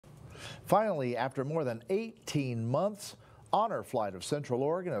Finally, after more than 18 months, Honor Flight of Central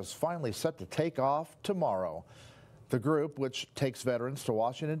Oregon is finally set to take off tomorrow. The group, which takes veterans to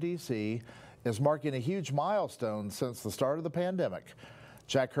Washington, D.C., is marking a huge milestone since the start of the pandemic.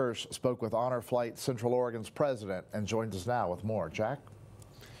 Jack Hirsch spoke with Honor Flight Central Oregon's president and joins us now with more. Jack?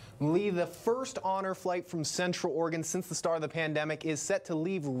 Lee, the first Honor flight from Central Oregon since the start of the pandemic is set to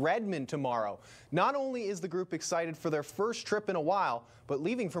leave Redmond tomorrow. Not only is the group excited for their first trip in a while, but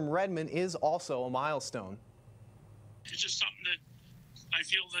leaving from Redmond is also a milestone. It's just something that I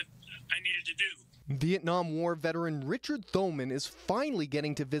feel that I needed to do. Vietnam War veteran Richard Thoman is finally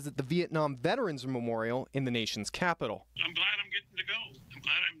getting to visit the Vietnam Veterans Memorial in the nation's capital. I'm glad I'm getting to go. I'm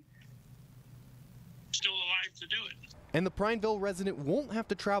glad I'm still alive to do it. And the Prineville resident won't have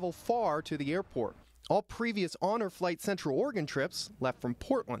to travel far to the airport. All previous Honor Flight Central Oregon trips left from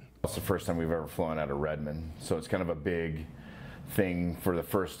Portland. It's the first time we've ever flown out of Redmond, so it's kind of a big thing for the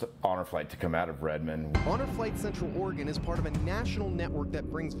first Honor Flight to come out of Redmond. Honor Flight Central Oregon is part of a national network that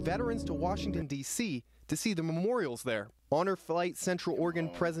brings veterans to Washington, D.C. to see the memorials there. Honor Flight Central Oregon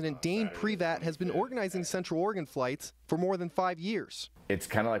President Dane Privat has been organizing Central Oregon flights for more than 5 years. It's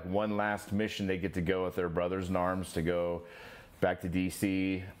kind of like one last mission. They get to go with their brothers in arms to go back to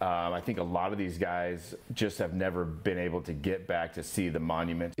D.C. I think a lot of these guys just have never been able to get back to see the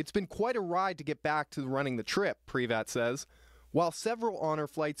monument. It's been quite a ride to get back to running the trip, Privat says. While several Honor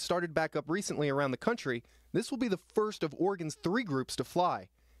flights started back up recently around the country, this will be the first of Oregon's 3 groups to fly.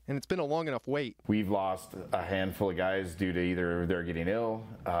 And it's been a long enough wait. We've lost a handful of guys due to either they're getting ill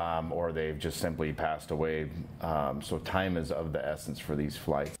or they've just simply passed away. So time is of the essence for these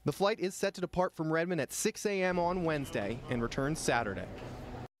flights. The flight is set to depart from Redmond at 6 a.m. on Wednesday and return Saturday.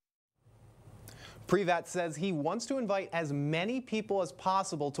 Privat says he wants to invite as many people as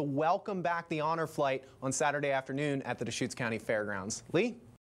possible to welcome back the Honor Flight on Saturday afternoon at the Deschutes County Fairgrounds. Lee?